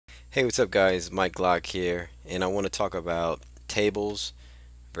Hey, what's up, guys? Mike Glock here, and I want to talk about tables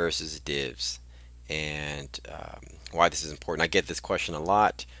versus divs and why this is important. I get this question a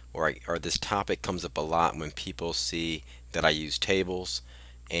lot, or this topic comes up a lot when people see that I use tables,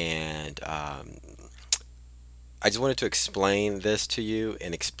 and I just wanted to explain this to you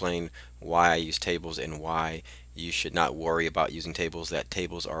and explain why I use tables and why you should not worry about using tables, that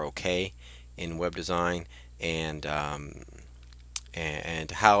tables are okay in web design, and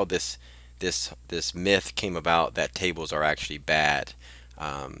how this myth came about that tables are actually bad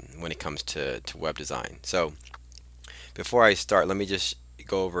when it comes to web design. So before I start, let me just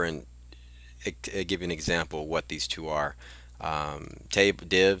go over and give you an example of what these two are. Tab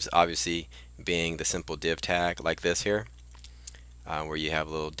divs, obviously being the simple div tag like this here, where you have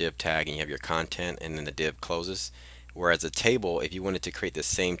a little div tag and you have your content and then the div closes. Whereas a table, if you wanted to create the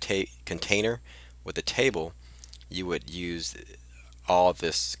same container with a table, you would use all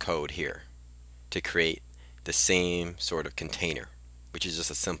this code here to create the same sort of container, which is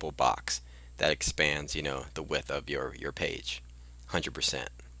just a simple box that expands, the width of your page, 100%,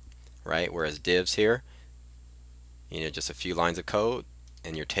 right? Whereas divs here, just a few lines of code,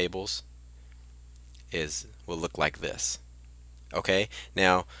 and your tables will look like this. Okay,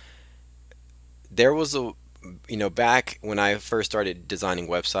 now there was back when I first started designing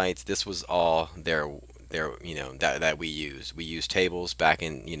websites, this was all that we used. We used tables back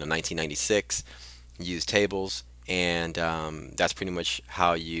in 1996. Used tables, and that's pretty much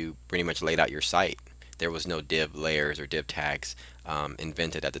how you pretty much laid out your site. There was no div layers or div tags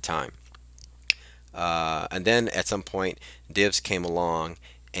invented at the time. And then at some point, divs came along,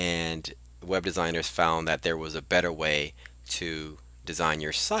 and web designers found that there was a better way to design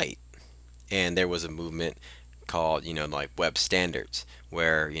your site. And there was a movement called, like web standards,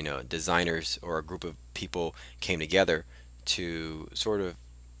 where, designers or a group of people came together to sort of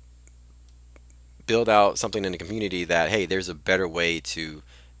build out something in the community that, hey, there's a better way to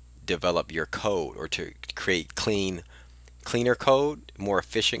develop your code or to create cleaner code, more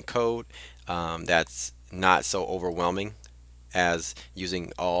efficient code, that's not so overwhelming as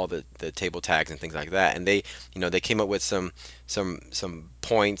using all the table tags and things like that. And they came up with some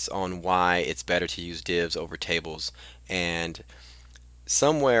points on why it's better to use divs over tables. And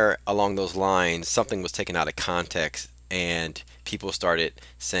somewhere along those lines, something was taken out of context, and people started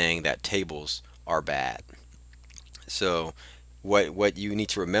saying that tables are bad. So what you need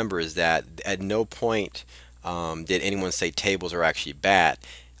to remember is that at no point did anyone say tables are actually bad.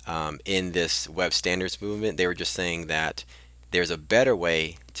 In this web standards movement, they were just saying that there's a better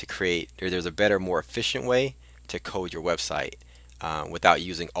way to create, or there's a better, more efficient way to code your website without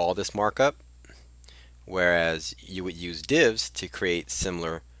using all this markup, whereas you would use divs to create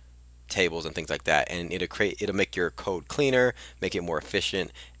similar tables and things like that, and it'll make your code cleaner, make it more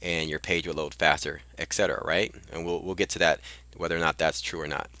efficient, and your page will load faster, etc. Right? And we'll get to that, whether or not that's true or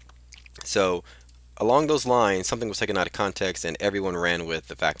not. So along those lines, something was taken out of context, and everyone ran with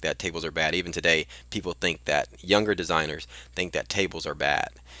the fact that tables are bad. Even today, people think that younger designers think that tables are bad.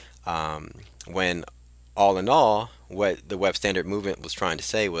 When all in all, what the web standard movement was trying to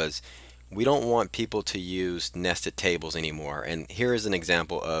say was, we don't want people to use nested tables anymore. And here is an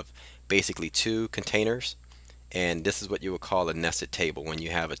example of basically two containers, and this is what you would call a nested table. When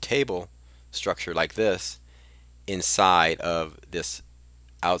you have a table structure like this inside of this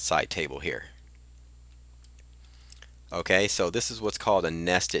outside table here. Okay, so this is what's called a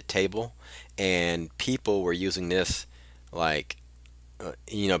nested table, and people were using this like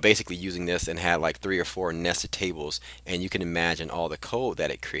basically using this and had like 3 or 4 nested tables, and you can imagine all the code that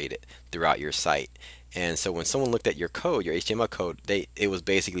it created throughout your site. And so when someone looked at your code, your HTML code, it was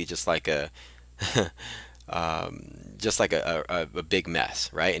basically just like a a big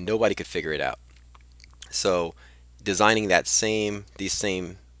mess, right? And nobody could figure it out. So designing these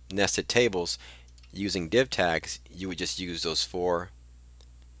same nested tables using div tags, you would just use those four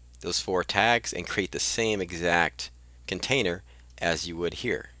tags and create the same exact container as you would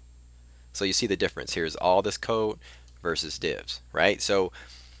here. So you see the difference. Here's all this code versus divs, right? So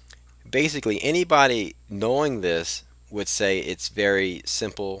basically anybody knowing this would say it's very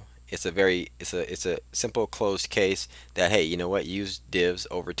simple. It's a simple closed case that, hey, you know what, use divs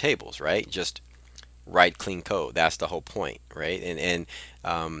over tables, right? Just write clean code. That's the whole point, right? And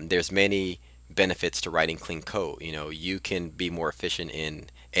there's many benefits to writing clean code. You can be more efficient in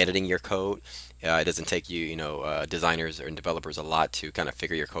editing your code. It doesn't take designers and developers a lot to kind of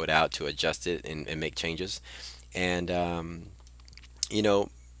figure your code out, to adjust it and make changes. And you know,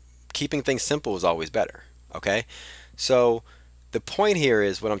 keeping things simple is always better. Okay, so the point here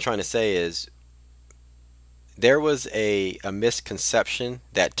is, what I'm trying to say is, there was a misconception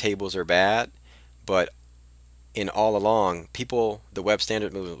that tables are bad, but in all along, people, the web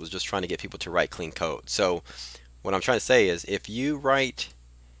standard movement was just trying to get people to write clean code. So what I'm trying to say is, if you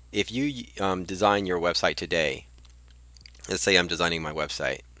design your website today, let's say I'm designing my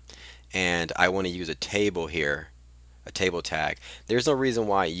website and I want to use a table here, a table tag. There's no reason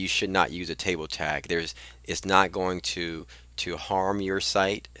why you should not use a table tag. It's not going to harm your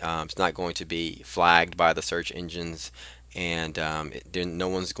site. It's not going to be flagged by the search engines, and no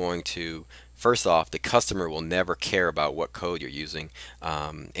one's going to. First off, the customer will never care about what code you're using,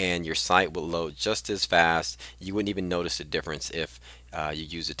 and your site will load just as fast. You wouldn't even notice the difference if you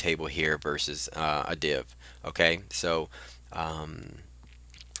use a table here versus a div. Okay, so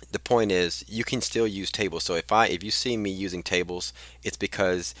the point is you can still use tables. So if you see me using tables, it's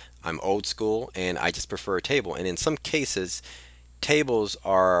because I'm old school and I just prefer a table. And in some cases, tables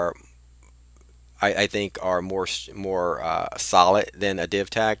are, I think, are more solid than a div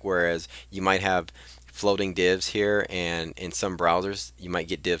tag. Whereas you might have floating divs here, and in some browsers you might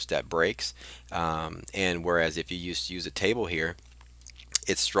get divs that breaks. And whereas if you use a table here,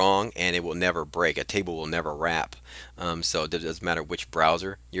 it's strong and it will never break. A table will never wrap. So it doesn't matter which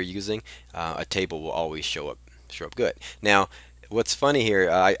browser you're using, a table will always show up good. Now, what's funny here,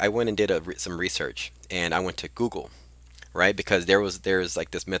 I went and did some research, and I went to Google, right? Because there's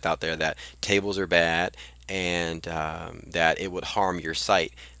like this myth out there that tables are bad, and that it would harm your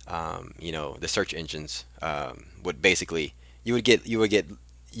site. The search engines would basically, you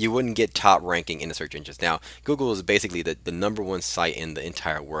wouldn't get top ranking in the search engines. Now, Google is basically the number one site in the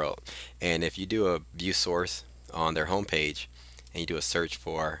entire world. And if you do a view source on their homepage and you do a search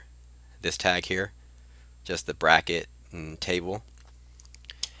for this tag here, just the bracket and table,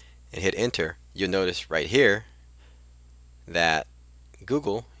 and hit enter, you'll notice right here that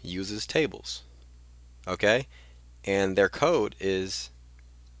Google uses tables. Okay? And their code is,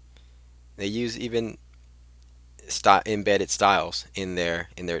 they use even embedded styles in their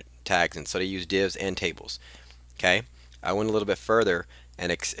tags, and so they use divs and tables. Okay, I went a little bit further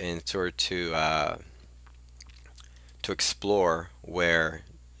and sort of to explore, where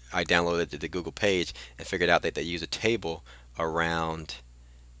I downloaded the Google page and figured out that they use a table around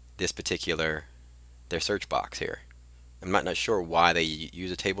this particular their search box here. I'm not sure why they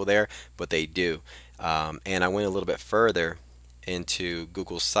use a table there, but they do. And I went a little bit further into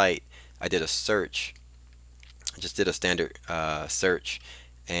Google's site. I did a search. I just did a standard search,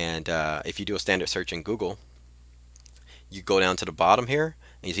 and if you do a standard search in Google, you go down to the bottom here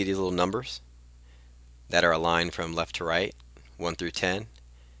and you see these little numbers that are aligned from left to right, 1 through 10.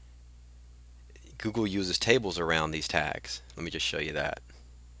 Google uses tables around these tags. Let me just show you that.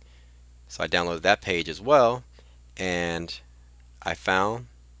 So I downloaded that page as well, and I found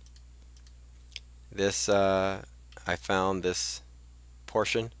this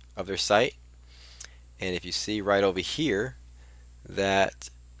portion of their site. And if you see right over here that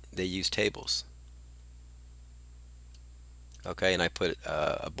they use tables. Okay, and I put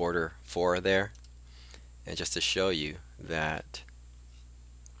a border 4 there, and just to show you that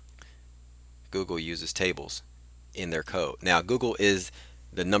Google uses tables in their code. Now, Google is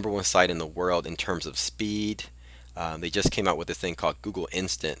the number one site in the world in terms of speed. They just came out with this thing called Google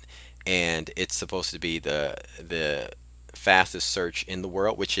Instant, and it's supposed to be the fastest search in the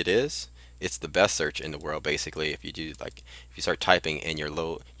world, which it is. It's the best search in the world, basically. If you start typing, and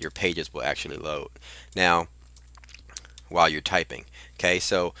your pages will actually load. Now, while you're typing, okay.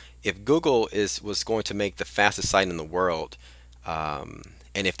 So if Google was going to make the fastest site in the world,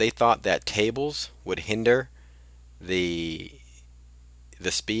 and if they thought that tables would hinder the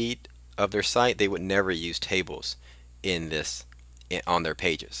speed of their site, they would never use tables on their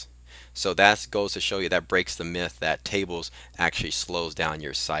pages. So that goes to show you, that breaks the myth that tables actually slows down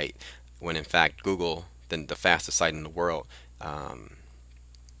your site, when in fact Google, the fastest site in the world,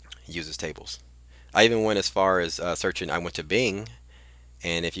 uses tables. I even went as far as searching. I went to Bing,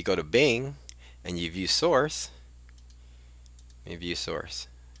 and if you go to Bing and you view source,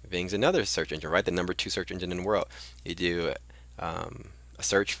 Bing's another search engine, right? The number 2 search engine in the world. You do a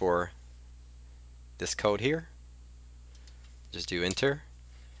search for this code here, just do enter,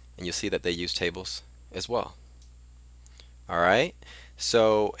 and you'll see that they use tables as well. Alright,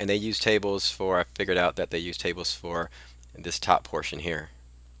 so, and they use tables for, I figured out that they use tables for this top portion here.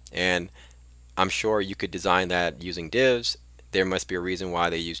 And I'm sure you could design that using divs. There must be a reason why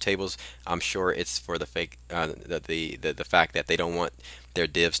they use tables. I'm sure it's for the fact that they don't want their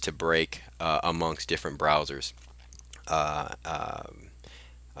divs to break amongst different browsers that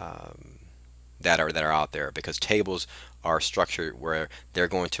are out there, because tables are structured where they're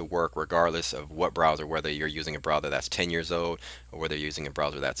going to work regardless of what browser, whether you're using a browser that's 10 years old or whether you're using a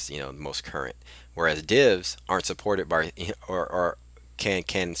browser that's, the most current. Whereas divs aren't supported by, or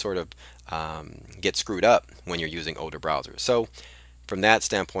can sort of get screwed up when you're using older browsers. So from that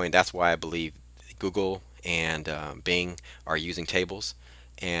standpoint, that's why I believe Google and Bing are using tables.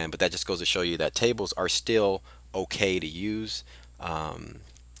 But that just goes to show you that tables are still okay to use. I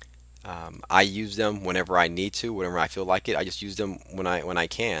use them whenever I need to, whenever I feel like it. I just use them when I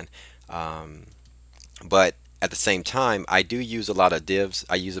can. Um, but at the same time, I do use a lot of divs.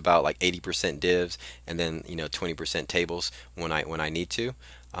 I use about like 80% divs, and then 20% tables when I need to.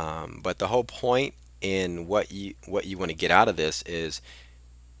 But the whole point in what you want to get out of this is,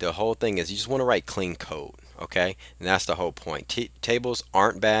 the whole thing is you just want to write clean code, okay? And that's the whole point. Tables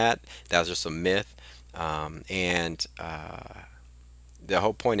aren't bad. That's just a myth. And the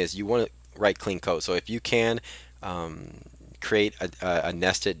whole point is you want to write clean code. So if you can create a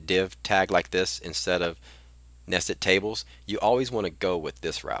nested div tag like this instead of nested tables, you always want to go with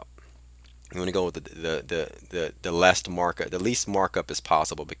this route. You want to go with the least markup as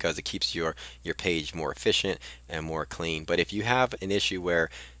possible, because it keeps your page more efficient and more clean. But if you have an issue where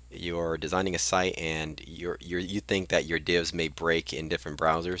you're designing a site and you think that your divs may break in different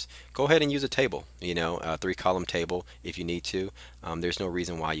browsers, go ahead and use a table, a 3-column table if you need to. There's no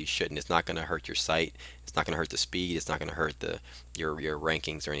reason why you shouldn't. It's not going to hurt your site. It's not going to hurt the speed. It's not going to hurt your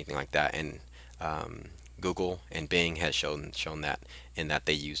rankings or anything like that. And Google and Bing has shown that, in that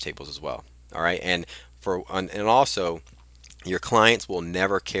they use tables as well. All right, and also your clients will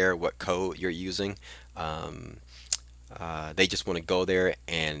never care what code you're using. They just want to go there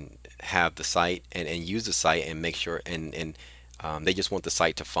and have the site and use the site and make sure, and they just want the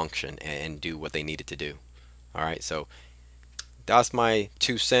site to function and do what they need it to do. All right, so that's my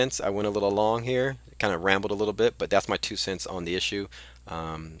 2 cents. I went a little long here, kind of rambled a little bit, but that's my 2 cents on the issue.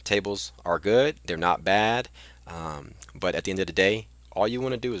 Tables are good, they're not bad, but at the end of the day, all you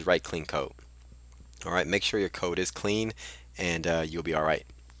want to do is write clean code. All right, make sure your code is clean, and you'll be all right.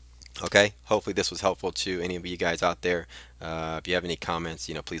 Okay, hopefully this was helpful to any of you guys out there. If you have any comments,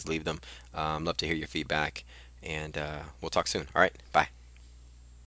 please leave them. Love to hear your feedback, and we'll talk soon. All right, bye.